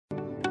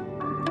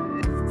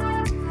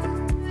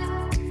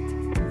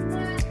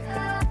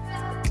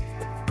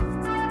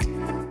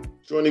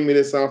Joining me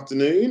this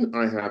afternoon,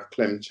 I have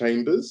Clem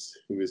Chambers,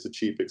 who is the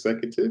Chief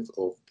Executive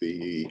of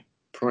the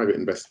Private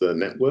Investor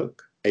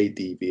Network,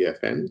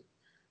 ADVFN.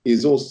 He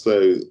is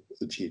also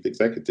the Chief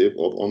Executive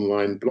of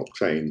Online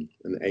Blockchain,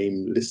 an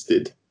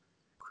AIM-listed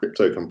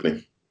crypto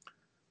company.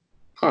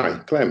 Hi,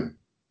 Clem.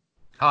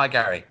 Hi,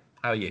 Gary.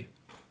 How are you?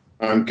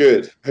 I'm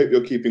good. Hope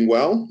you're keeping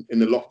well in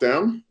the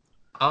lockdown.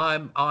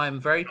 I'm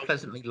very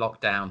pleasantly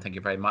locked down. Thank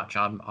you very much.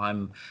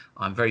 I'm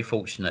very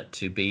fortunate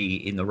to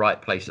be in the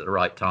right place at the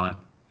right time,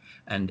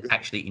 and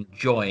actually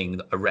enjoying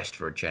a rest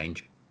for a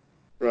change.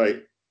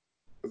 Right,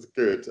 that's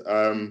good.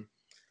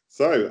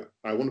 So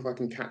I wonder if I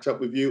can catch up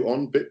with you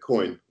on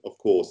Bitcoin, of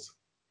course,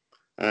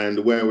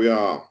 and where we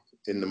are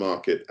in the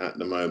market at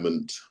the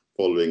moment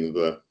following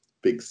the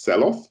big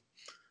sell-off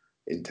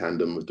in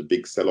tandem with the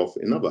big sell-off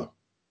in other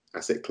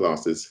asset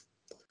classes.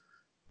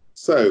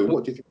 So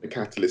what do you think the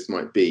catalyst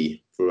might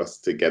be for us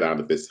to get out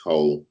of this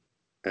hole?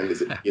 And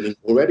is it beginning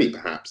already,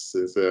 perhaps,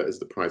 as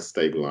the price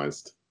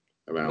stabilized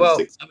around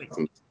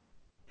 6,000?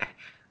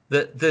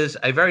 There's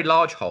a very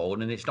large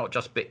hole, and it's not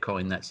just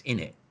Bitcoin that's in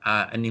it.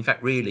 And in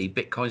fact, really,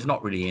 Bitcoin's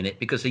not really in it,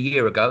 because a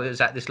year ago it was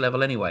at this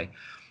level anyway,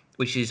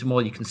 which is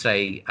more you can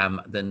say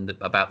than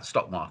about the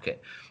stock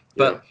market.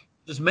 But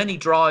there's many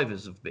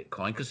drivers of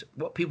Bitcoin, because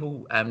what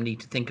people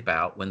need to think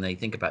about when they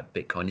think about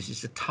Bitcoin is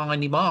it's a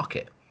tiny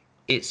market.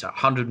 It's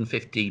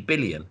 150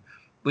 billion,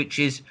 which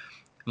is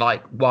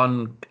like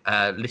one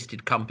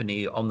listed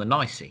company on the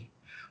NYSE.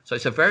 So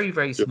it's a very,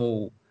 very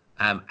small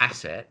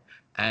asset,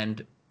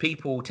 and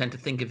people tend to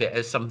think of it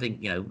as something,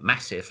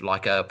 massive,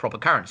 like a proper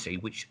currency,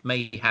 which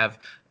may have,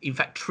 in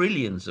fact,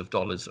 trillions of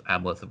dollars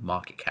worth of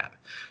market cap.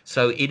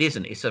 So it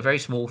isn't. It's a very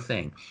small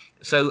thing.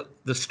 So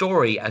the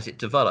story as it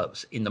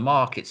develops in the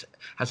markets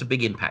has a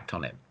big impact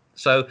on it.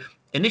 So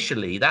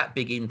initially, that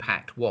big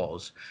impact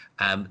was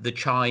the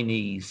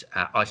Chinese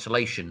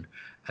isolation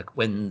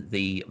when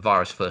the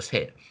virus first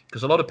hit,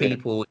 because a lot of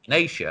people in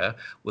Asia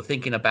were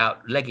thinking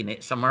about legging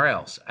it somewhere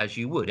else, as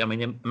you would. I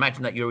mean,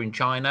 imagine that you're in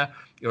China,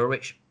 you're a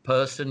rich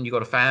person, you've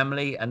got a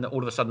family, and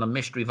all of a sudden a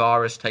mystery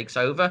virus takes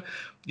over.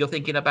 You're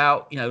thinking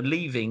about,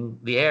 leaving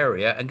the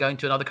area and going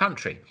to another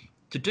country.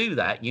 To do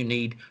that, you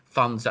need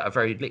funds that are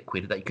very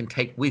liquid that you can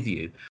take with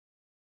you.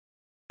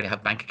 You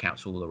have bank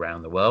accounts all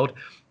around the world,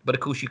 but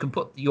of course you can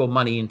put your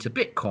money into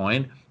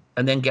Bitcoin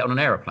and then get on an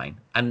aeroplane.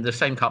 And the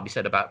same can't be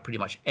said about pretty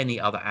much any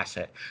other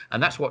asset.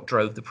 And that's what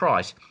drove the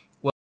price.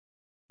 Well,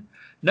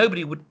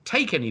 nobody would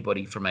take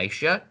anybody from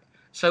Asia.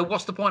 So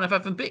what's the point of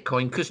having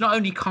Bitcoin? Because not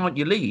only can't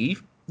you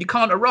leave, you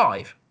can't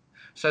arrive.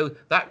 So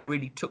that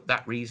really took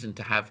that reason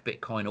to have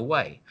Bitcoin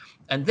away.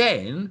 And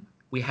then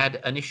we had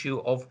an issue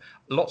of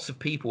lots of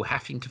people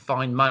having to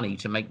find money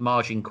to make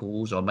margin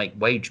calls or make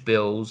wage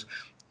bills,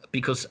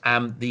 because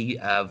the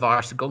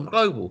virus had gone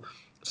global.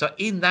 So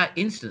in that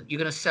instant, you're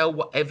going to sell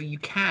whatever you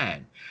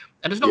can.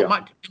 And there's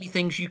not many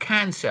things you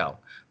can sell.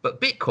 But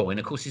Bitcoin,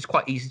 of course, is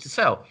quite easy to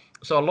sell.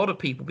 So a lot of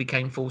people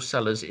became full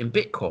sellers in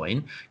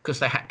Bitcoin because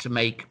they had to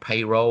make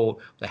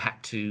payroll, they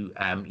had to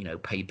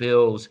pay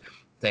bills,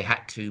 they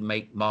had to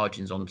make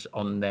margins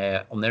on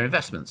their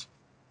investments.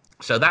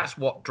 So that's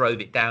what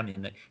drove it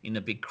down in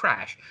a big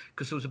crash,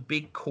 because there was a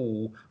big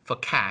call for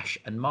cash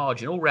and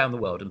margin all around the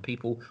world, and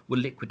people were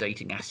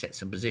liquidating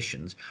assets and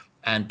positions,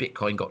 and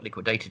Bitcoin got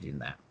liquidated in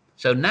that.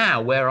 So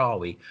now where are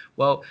we?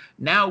 Well,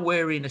 now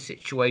we're in a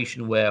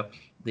situation where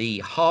the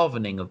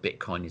halvening of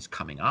Bitcoin is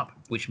coming up,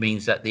 which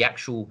means that the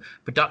actual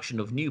production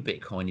of new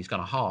Bitcoin is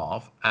going to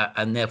halve,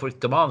 and therefore if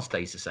demand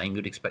stays the same,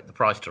 you'd expect the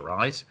price to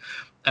rise.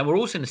 And we're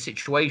also in a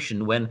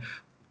situation when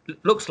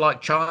looks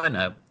like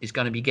China is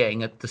going to be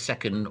getting the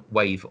second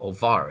wave of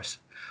virus.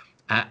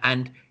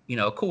 And,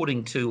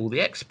 according to all the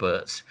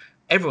experts,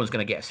 everyone's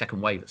going to get a second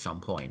wave at some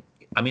point.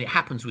 I mean, it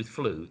happens with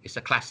flu. It's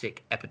a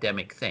classic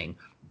epidemic thing.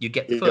 You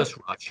get the first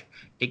rush,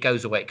 it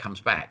goes away, it comes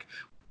back.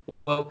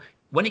 Well,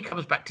 when it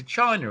comes back to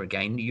China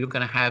again, you're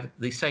going to have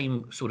the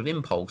same sort of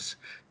impulse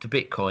to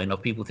Bitcoin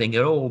of people thinking,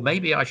 oh,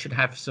 maybe I should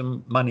have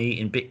some money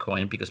in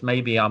Bitcoin because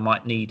maybe I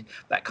might need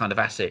that kind of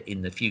asset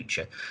in the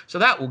future. So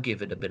that will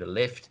give it a bit of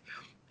lift.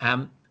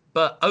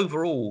 But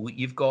overall,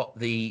 you've got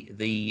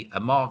the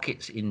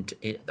markets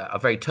that are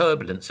very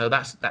turbulent, so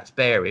that's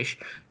bearish.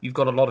 You've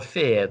got a lot of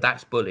fear,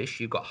 that's bullish.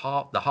 You've got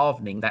the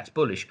halvening, that's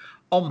bullish.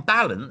 On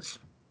balance,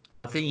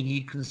 I think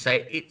you can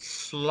say it's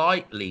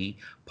slightly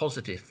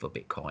positive for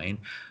Bitcoin,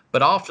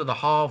 but after the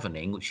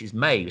halvening, which is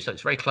May, so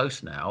it's very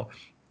close now,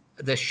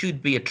 there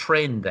should be a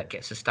trend that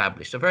gets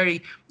established, a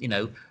very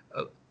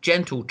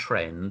gentle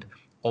trend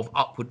of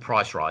upward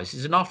price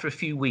rises, and after a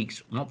few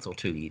weeks, month or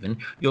two even,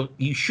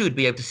 you should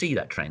be able to see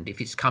that trend if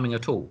it's coming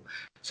at all.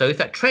 So if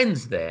that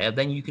trend's there,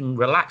 then you can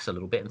relax a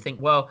little bit and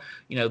think, well,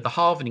 the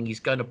halvening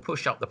is going to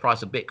push up the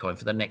price of Bitcoin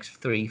for the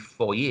next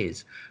 3-4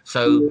 years.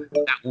 So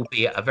that will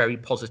be a very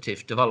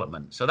positive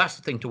development. So that's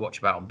the thing to watch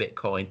about on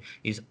Bitcoin,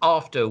 is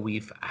after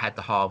we've had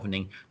the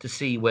halvening, to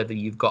see whether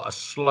you've got a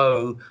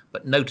slow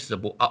but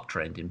noticeable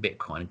uptrend in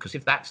Bitcoin, because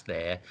if that's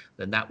there,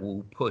 then that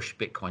will push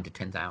Bitcoin to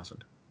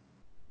 10,000.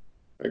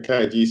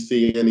 Okay, do you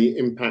see any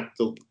impact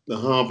of the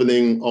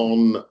halvening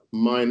on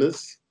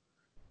miners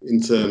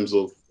in terms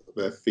of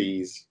their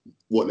fees,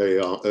 what they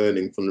are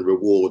earning from the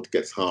reward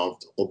gets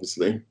halved,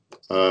 obviously.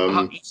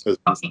 There's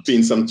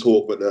been some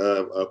talk, but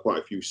there are quite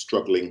a few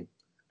struggling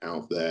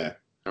out there.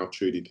 How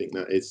true do you think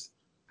that is?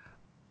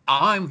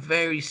 I'm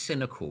very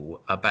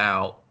cynical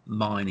about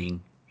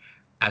mining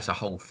as a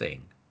whole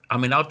thing. I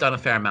mean, I've done a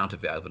fair amount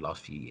of it over the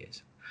last few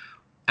years.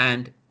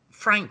 And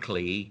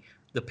frankly,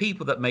 the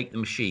people that make the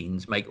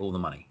machines make all the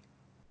money.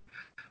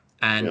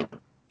 And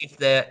if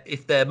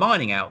they're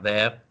mining out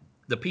there,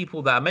 the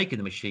people that are making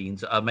the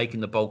machines are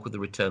making the bulk of the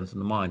returns from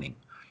the mining,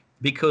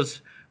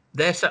 because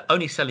they're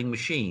only selling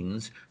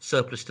machines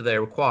surplus to their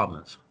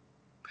requirements,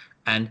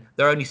 and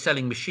they're only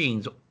selling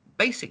machines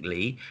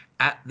basically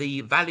at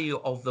the value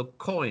of the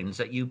coins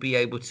that you'd be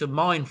able to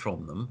mine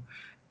from them,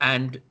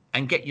 and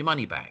get your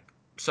money back.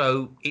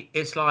 So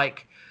it's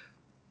like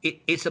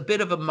it's a bit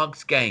of a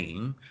mug's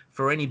game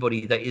for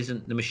anybody that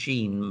isn't the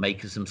machine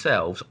makers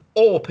themselves,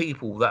 or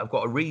people that have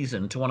got a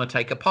reason to want to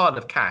take a pile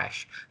of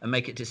cash and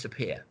make it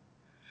disappear.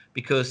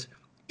 Because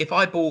if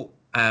I bought,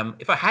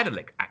 if I had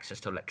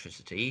access to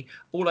electricity,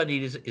 all I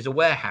need is a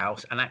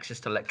warehouse and access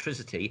to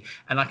electricity,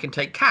 and I can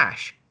take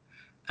cash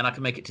and I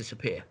can make it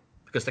disappear,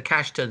 because the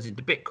cash turns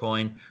into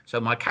Bitcoin. So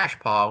my cash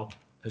pile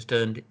has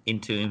turned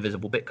into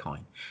invisible Bitcoin.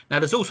 Now,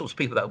 there's all sorts of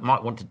people that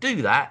might want to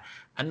do that,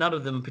 and none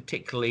of them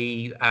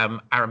particularly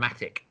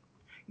aromatic,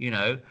 you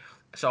know.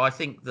 So I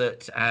think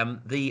that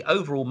the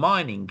overall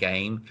mining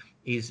game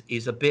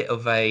is a bit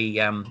of a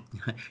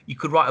you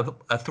could write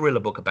a thriller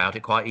book about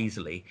it quite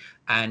easily,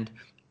 and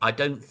I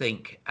don't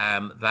think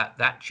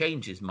that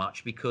changes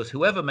much, because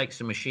whoever makes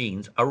the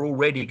machines are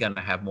already going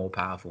to have more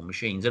powerful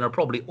machines and are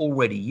probably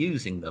already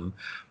using them.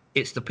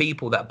 It's the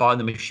people that buy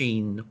the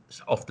machine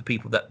off the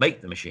people that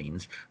make the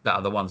machines that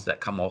are the ones that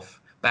come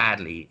off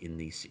badly in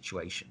these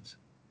situations.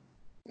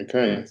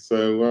 Okay,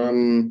 so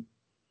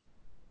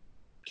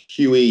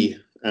QE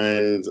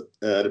and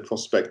the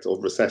prospect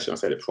of recession. I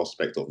say the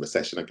prospect of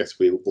recession. I guess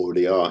we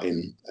already are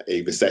in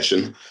a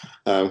recession.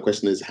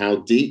 Question is how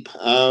deep,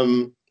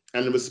 and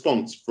the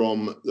response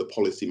from the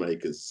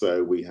policymakers.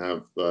 So we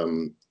have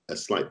a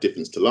slight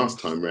difference to last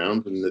time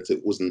round, in that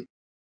it wasn't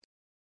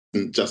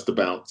just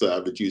about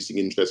reducing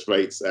interest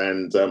rates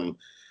and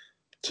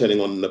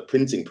turning on the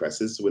printing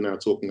presses. We're now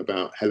talking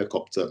about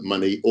helicopter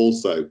money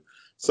also.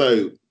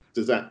 So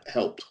does that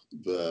help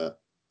the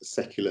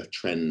secular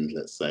trend,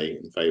 let's say,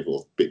 in favor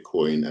of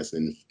Bitcoin as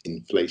an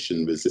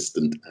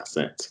inflation-resistant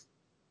asset?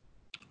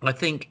 I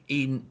think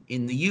in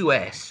the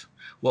US,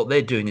 what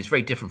they're doing is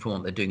very different from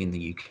what they're doing in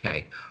the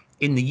UK.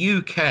 In the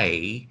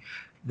UK,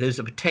 there's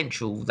a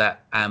potential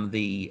that a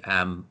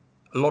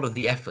lot of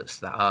the efforts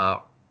that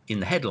are in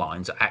the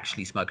headlines are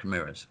actually smoke and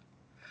mirrors.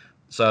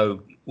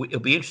 So it'll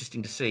be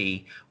interesting to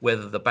see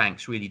whether the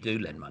banks really do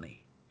lend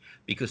money,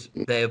 because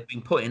they've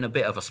been put in a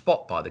bit of a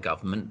spot by the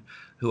government,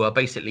 who are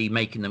basically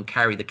making them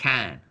carry the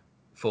can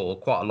for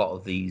quite a lot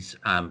of these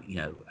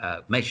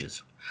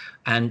measures,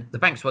 and the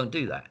banks won't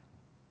do that.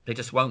 They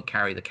just won't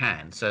carry the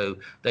can, so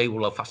they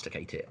will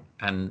obfuscate it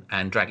and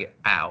drag it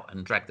out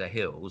and drag their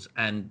heels,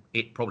 and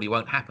it probably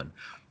won't happen.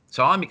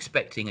 So I'm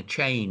expecting a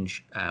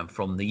change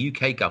from the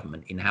UK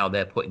government in how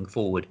they're putting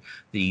forward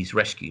these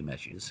rescue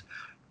measures,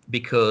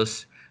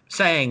 because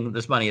saying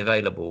there's money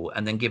available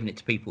and then giving it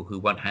to people who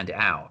won't hand it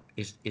out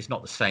is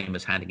not the same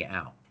as handing it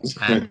out.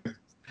 And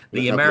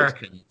the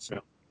Americans,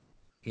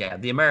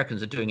 the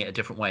Americans are doing it a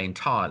different way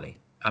entirely.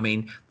 I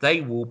mean,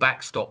 they will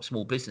backstop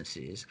small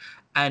businesses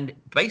and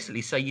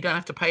basically say you don't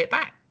have to pay it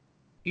back.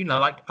 You know,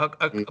 like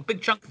a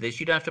big chunk of this,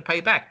 you don't have to pay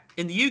back.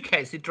 In the UK,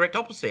 it's the direct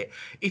opposite.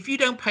 If you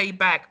don't pay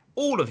back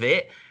all of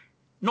it,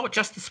 not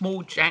just the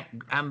small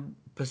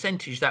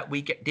percentage that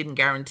we didn't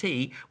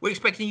guarantee, we're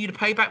expecting you to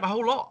pay back the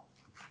whole lot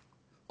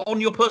on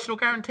your personal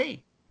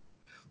guarantee.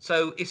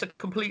 So it's a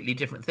completely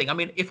different thing. I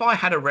mean, if I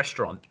had a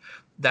restaurant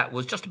that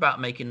was just about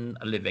making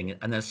a living,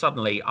 and then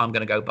suddenly I'm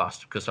going to go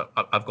bust because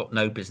I've got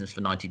no business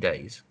for 90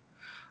 days,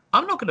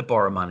 I'm not going to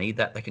borrow money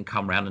that they can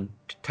come around and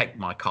take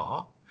my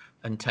car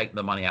and take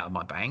the money out of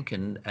my bank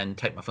and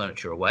take my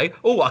furniture away.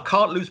 Oh, I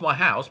can't lose my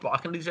house, but I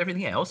can lose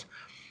everything else.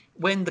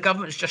 When the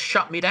government's just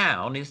shut me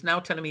down, is now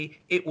telling me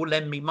it will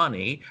lend me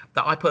money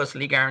that I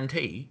personally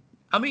guarantee.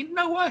 I mean,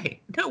 no way.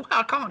 No way,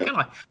 I can't, can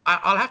I?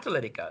 I'll have to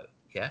let it go.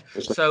 Yeah.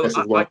 So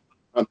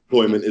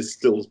unemployment is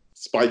still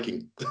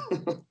spiking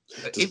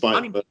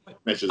despite the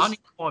measures.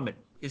 Unemployment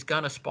is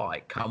going to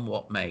spike come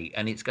what may,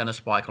 and it's going to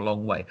spike a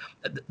long way.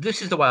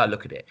 This is the way I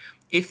look at it.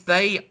 If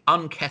they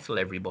unkettle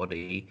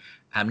everybody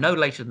no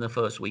later than the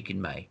first week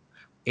in May,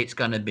 it's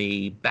going to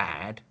be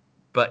bad,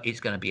 but it's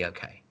going to be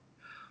okay.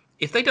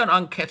 If they don't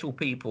unkettle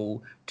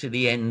people to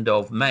the end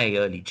of May,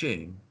 early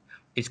June,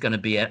 it's going to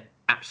be an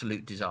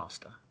absolute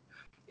disaster.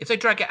 If they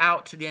drag it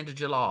out to the end of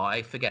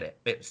July, forget it.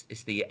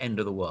 It's the end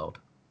of the world.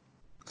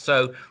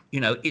 So,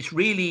 it's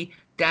really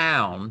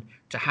down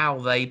to how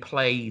they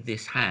play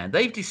this hand.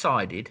 They've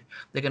decided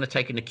they're going to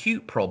take an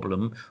acute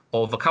problem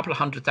of a couple of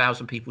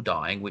 100,000 people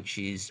dying, which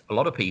is a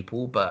lot of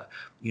people, but,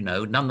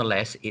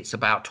 nonetheless, it's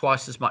about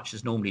twice as much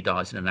as normally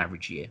dies in an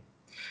average year.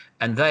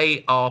 And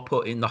they are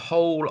putting the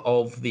whole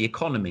of the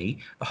economy,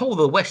 the whole of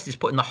the West is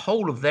putting the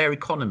whole of their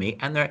economy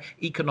and their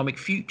economic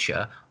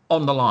future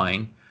on the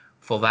line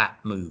for that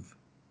move.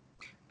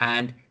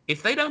 And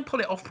if they don't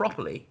pull it off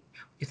properly,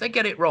 if they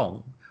get it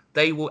wrong,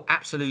 they will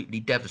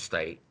absolutely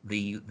devastate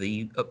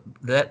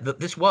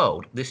this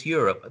world, this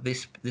Europe,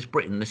 this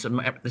Britain,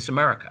 this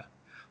America.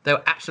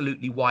 They'll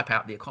absolutely wipe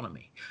out the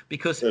economy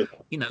because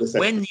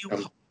when you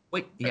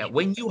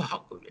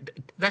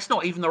that's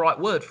not even the right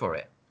word for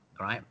it,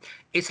 right?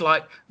 It's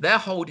like they're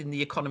holding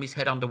the economy's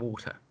head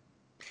underwater.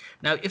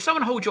 Now, if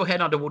someone holds your head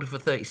underwater for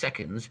 30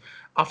 seconds,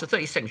 after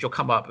 30 seconds you'll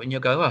come up and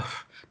you'll go,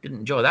 oh, didn't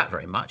enjoy that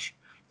very much.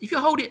 If you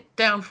hold it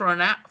down for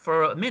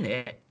a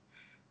minute,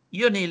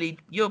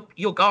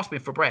 you're gasping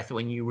for breath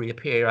when you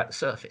reappear at the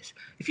surface.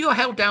 If you're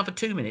held down for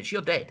 2 minutes,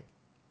 you're dead,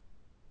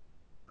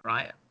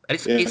 right? And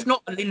it's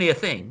not a linear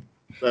thing.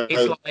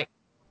 It's like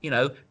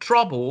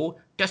trouble,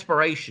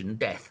 desperation,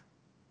 death,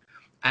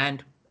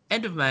 and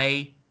end of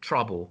May,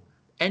 trouble,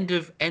 end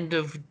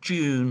of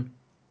June,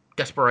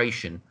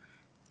 desperation,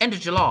 end of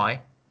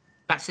July,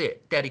 that's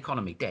it, dead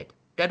economy, dead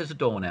as a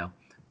door now,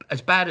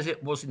 as bad as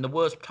it was in the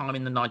worst time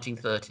in the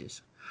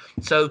 1930s.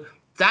 So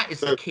that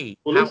is the key.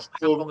 How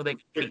long are they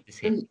going to keep this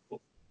hit?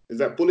 Is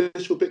that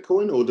bullish for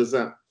Bitcoin, or does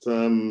that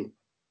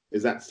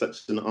is that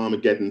such an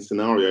Armageddon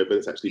scenario, but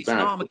it's actually bad?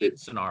 An Armageddon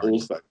scenario.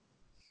 Also,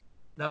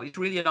 no, it's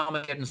really an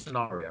Armageddon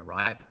scenario,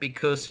 right?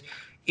 Because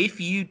if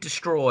you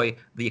destroy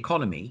the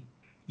economy,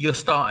 you're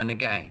starting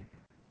again.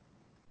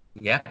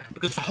 Yeah,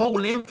 because the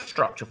whole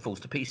infrastructure falls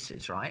to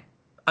pieces, right?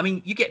 I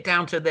mean, you get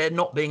down to there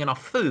not being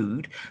enough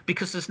food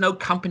because there's no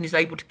companies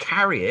able to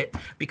carry it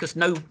because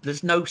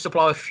there's no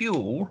supply of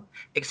fuel,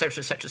 etc.,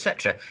 etc.,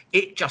 etc.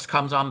 It just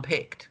comes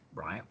unpicked,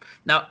 right?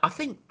 Now, I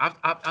think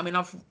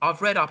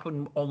I've read up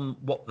on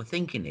what the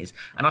thinking is,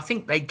 and I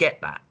think they get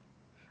that,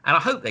 and I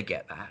hope they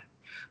get that.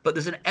 But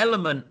there's an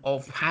element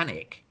of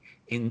panic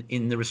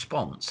in the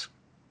response.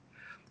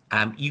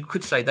 You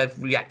could say they've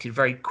reacted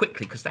very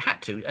quickly because they had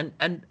to,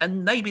 and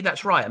maybe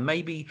that's right, and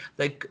maybe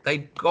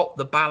they've got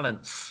the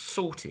balance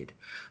sorted.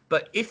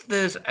 But if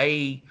there's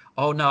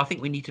oh no, I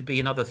think we need to be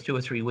another 2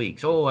 or 3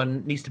 weeks, and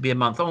it needs to be a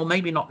month,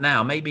 maybe not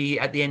now, maybe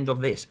at the end of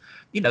this,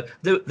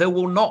 there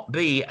will not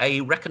be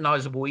a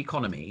recognizable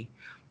economy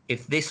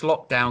if this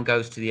lockdown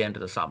goes to the end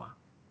of the summer.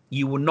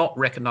 You will not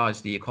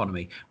recognize the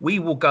economy. We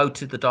will go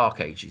to the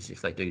dark ages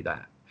if they do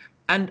that,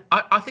 and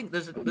I think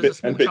there's a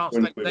small chance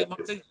they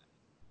might do that.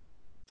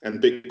 And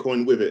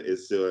Bitcoin with it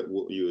is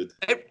what you would...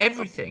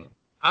 Everything.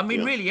 I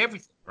mean, really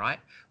everything, right?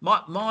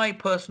 My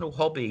personal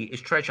hobby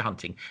is treasure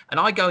hunting. And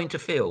I go into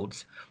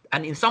fields,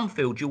 and in some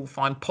fields, you will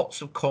find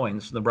pots of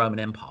coins from the Roman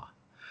Empire.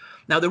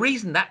 Now, the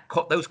reason that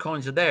those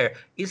coins are there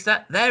is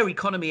that their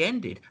economy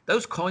ended.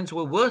 Those coins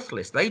were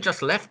worthless. They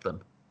just left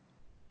them.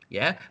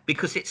 Yeah,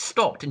 because it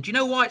stopped. And do you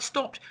know why it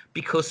stopped?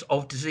 Because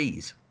of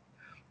disease.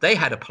 They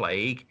had a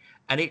plague,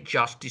 and it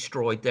just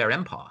destroyed their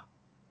empire.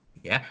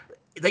 Yeah.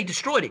 They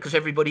destroyed it because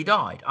everybody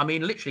died. I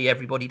mean, literally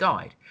everybody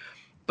died.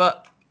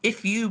 But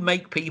if you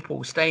make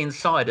people stay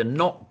inside and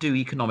not do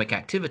economic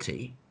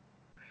activity,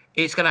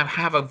 it's going to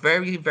have a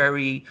very,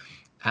 very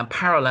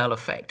parallel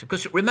effect.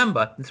 Because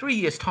remember, in 3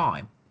 years'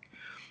 time,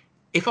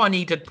 if I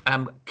need a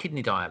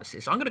kidney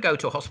dialysis, I'm going to go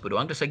to a hospital.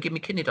 I'm going to say, give me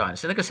kidney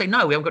dialysis. And they're going to say,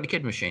 no, we haven't got any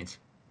kidney machines.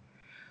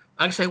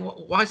 I'm going to say,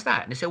 why is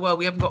that? And they say, well,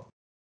 we haven't got.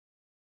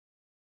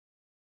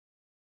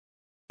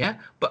 Yeah,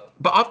 but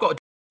I've got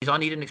I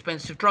need an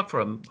expensive drug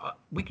for them.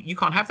 You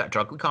can't have that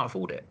drug. We can't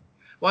afford it.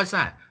 Why is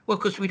that? Well,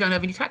 because we don't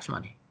have any tax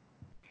money.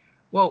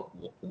 Well,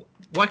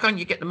 why can't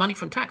you get the money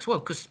from tax? Well,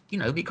 because,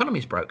 the economy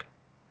is broke.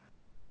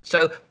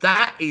 So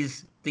that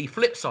is the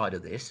flip side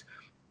of this.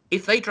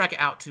 If they drag it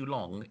out too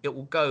long, it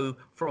will go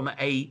from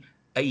a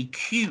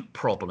acute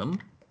problem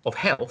of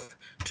health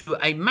to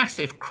a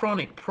massive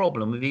chronic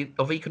problem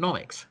of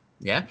economics.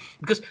 Yeah,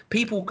 because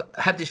people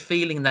have this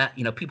feeling that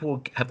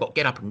people have got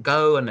get up and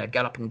go, and they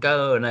get up and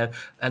go,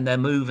 and they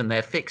move and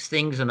they fix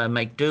things and they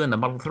make do and they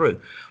muddle through.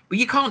 But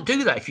you can't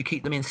do that if you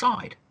keep them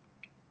inside.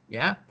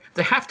 Yeah,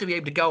 they have to be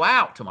able to go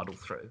out to muddle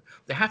through.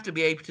 They have to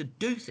be able to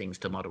do things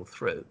to muddle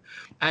through.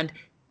 And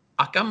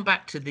I come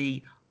back to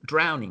the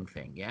drowning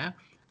thing. Yeah,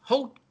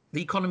 hold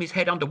the economy's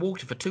head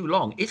underwater for too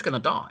long, it's going to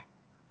die.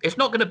 It's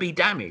not going to be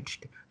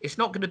damaged. It's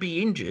not going to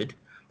be injured.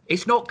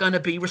 It's not going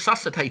to be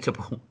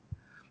resuscitatable.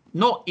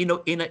 Not in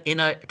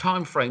a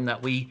time frame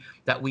that we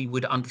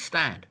would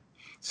understand.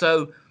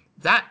 So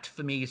that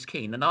for me is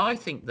keen, and I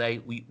think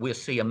we'll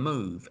see a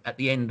move at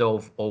the end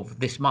of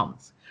this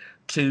month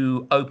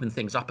to open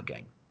things up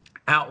again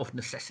out of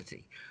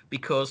necessity,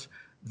 because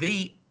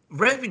the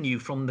revenue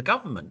from the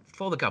government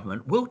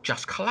will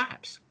just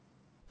collapse.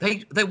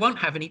 They won't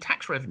have any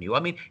tax revenue.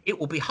 I mean, it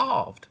will be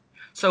halved.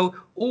 So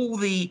all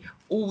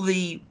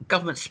the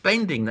government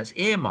spending that's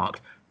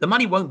earmarked, the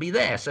money won't be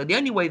there. So the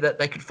only way that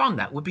they could fund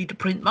that would be to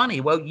print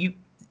money. Well,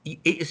 it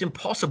is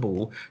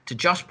impossible to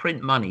just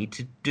print money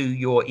to do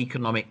your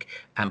economic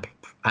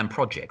and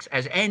projects.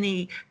 As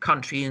any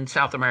country in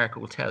South America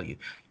will tell you,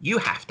 you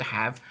have to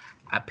have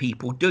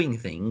people doing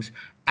things,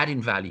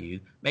 adding value,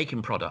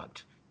 making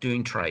product,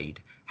 doing trade,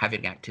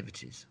 having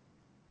activities.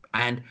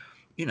 And,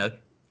 you know,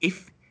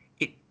 if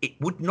it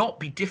would not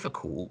be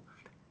difficult,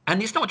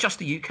 and it's not just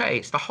the UK,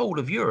 it's the whole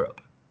of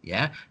Europe,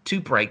 yeah, to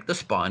break the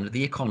spine of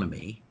the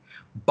economy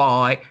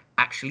by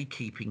actually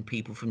keeping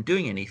people from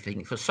doing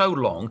anything for so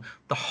long.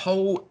 The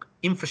whole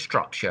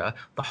infrastructure,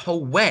 the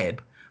whole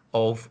web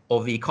of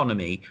the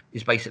economy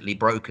is basically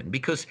broken,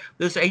 because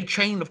there's a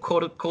chain of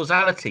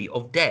causality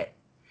of debt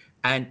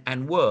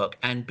and work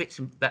and bits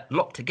that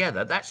lock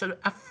together. That's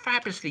a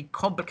fabulously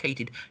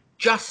complicated,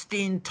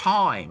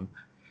 just-in-time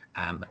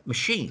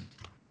machine.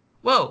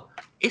 Well,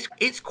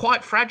 it's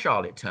quite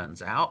fragile, it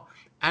turns out,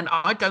 and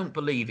I don't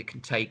believe it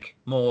can take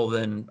more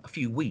than a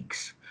few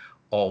weeks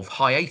of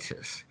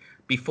hiatus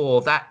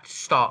before that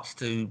starts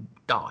to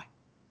die.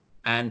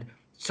 And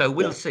so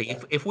we'll see.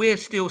 If we're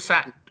still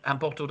sat and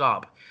bottled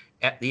up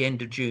at the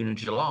end of June and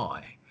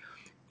July,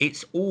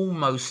 it's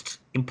almost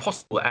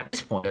impossible, at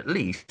this point at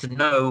least, to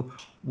know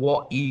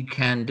what you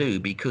can do,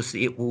 because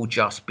it will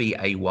just be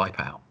a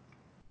wipeout.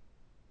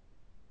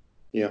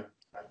 Yeah,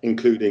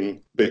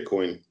 including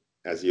Bitcoin,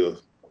 as you're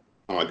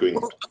arguing.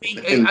 Well,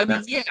 I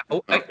mean, yeah,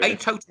 a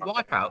total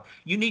wipeout.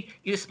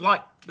 It's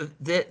like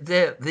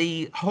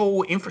the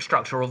whole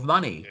infrastructure of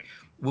money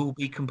will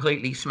be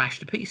completely smashed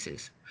to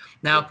pieces.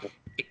 Now,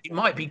 it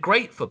might be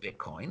great for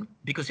Bitcoin,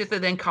 because if they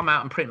then come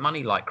out and print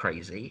money like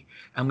crazy,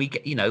 and we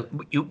get, you know,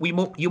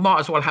 you might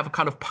as well have a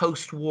kind of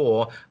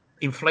post-war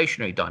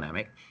inflationary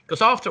dynamic,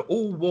 because after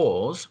all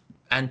wars,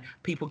 and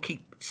people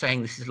keep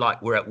saying this is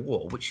like we're at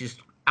war, which is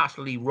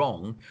utterly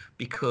wrong,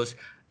 because,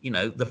 you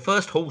know, the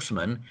first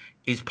horseman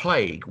is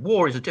plague.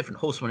 War is a different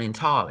horseman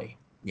entirely.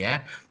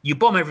 Yeah, you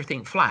bomb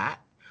everything flat,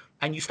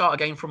 and you start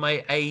again from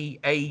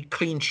a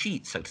clean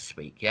sheet, so to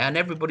speak. Yeah, and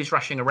everybody's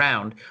rushing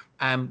around,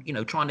 you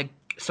know, trying to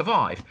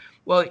survive.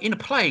 Well, in a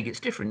plague, it's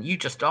different. You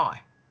just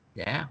die.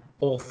 Yeah,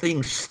 or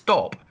things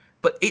stop,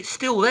 but it's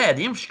still there.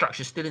 The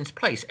infrastructure is still in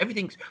place.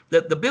 Everything's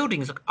the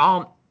buildings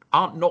aren't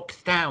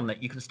knocked down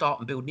that you can start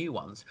and build new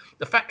ones.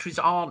 The factories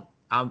aren't.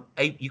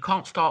 You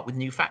can't start with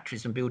new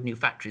factories and build new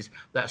factories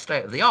that are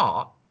state of the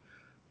art.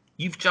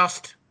 You've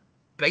just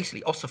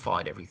basically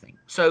ossified everything.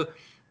 So,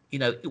 you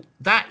know,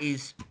 that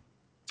is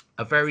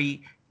a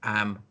very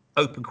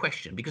open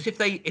question, because if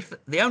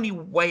the only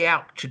way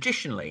out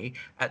traditionally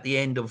at the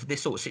end of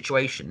this sort of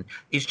situation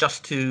is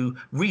just to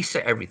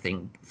reset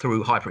everything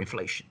through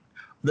hyperinflation,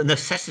 the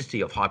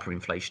necessity of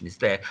hyperinflation is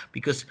there,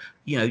 because,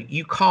 you know,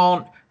 you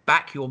can't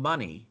back your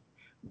money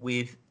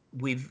with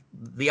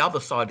the other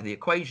side of the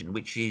equation,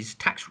 which is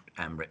tax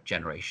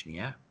generation.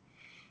 Yeah,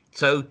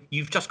 so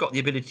you've just got the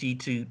ability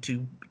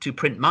to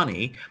print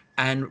money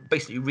and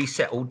basically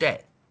reset all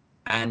debt,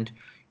 and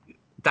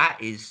that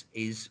is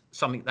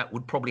something that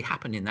would probably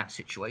happen in that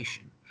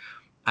situation.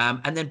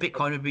 And then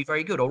Bitcoin would be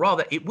very good, or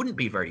rather, it wouldn't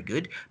be very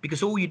good,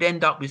 because all you'd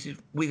end up with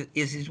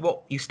is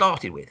what you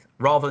started with,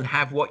 rather than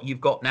have what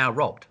you've got now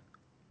robbed.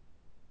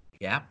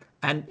 Yeah,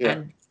 and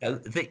you know,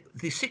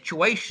 the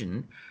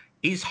situation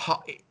is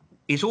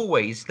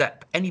always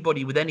that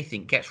anybody with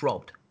anything gets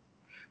robbed.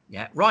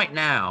 Yeah, right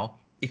now,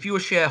 if you're a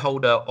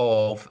shareholder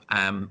of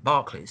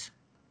Barclays,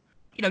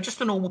 you know,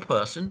 just a normal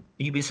person,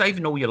 you've been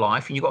saving all your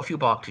life and you've got a few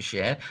Barclays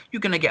share,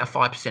 you're going to get a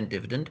 5%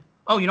 dividend.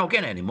 Oh, you're not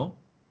getting it anymore.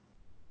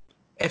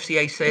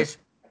 FCA says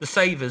the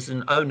savers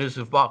and owners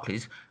of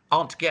Barclays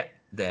aren't to get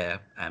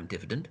their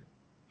dividend,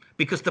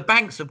 because the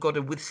banks have got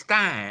to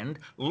withstand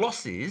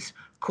losses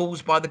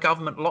caused by the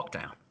government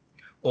lockdown,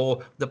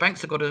 or the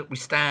banks have got to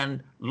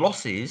withstand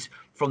losses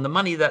from the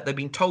money that they've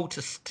been told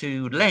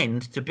to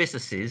lend to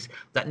businesses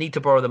that need to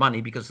borrow the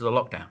money because of the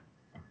lockdown.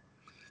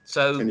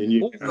 So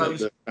all those.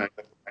 The Bank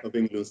of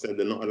England said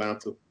they're not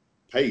allowed to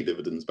pay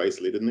dividends,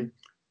 basically, didn't they?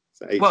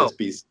 So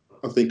HSBC,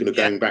 I'm thinking of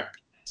going back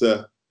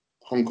to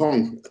Hong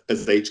Kong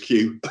as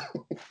HQ,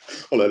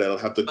 although they'll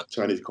have the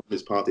Chinese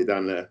Communist Party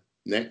down there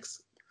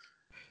next.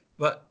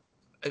 But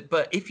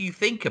if you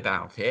think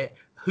about it,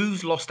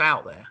 who's lost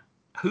out there?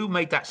 Who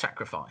made that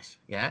sacrifice?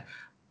 Yeah,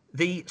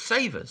 the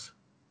savers.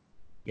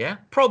 Yeah,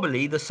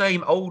 probably the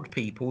same old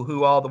people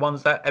who are the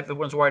ones that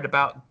everyone's worried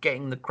about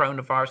getting the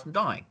coronavirus and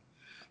dying.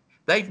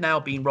 They've now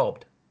been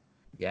robbed.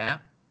 Yeah,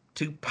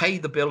 to pay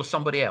the bill of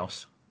somebody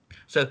else.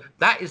 So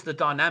that is the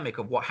dynamic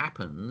of what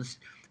happens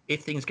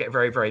if things get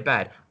very, very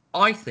bad.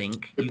 I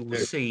think you will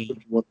see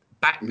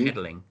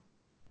backpedaling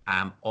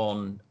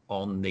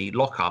on the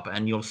lockup,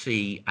 and you'll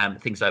see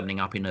things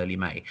opening up in early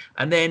May,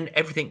 and then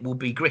everything will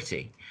be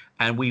gritty,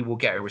 and we will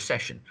get a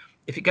recession.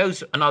 If it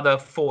goes another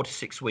 4 to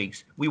 6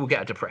 weeks, we will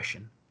get a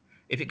depression.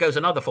 If it goes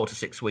another 4 to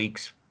 6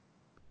 weeks,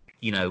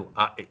 you know,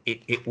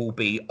 it will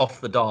be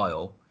off the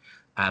dial.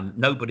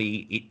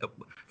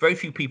 Very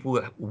few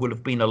people will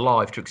have been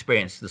alive to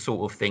experience the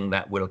sort of thing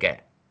that we'll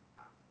get.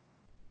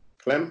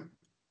 Clem,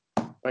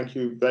 thank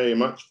you very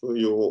much for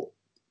your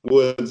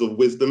words of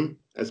wisdom,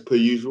 as per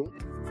usual.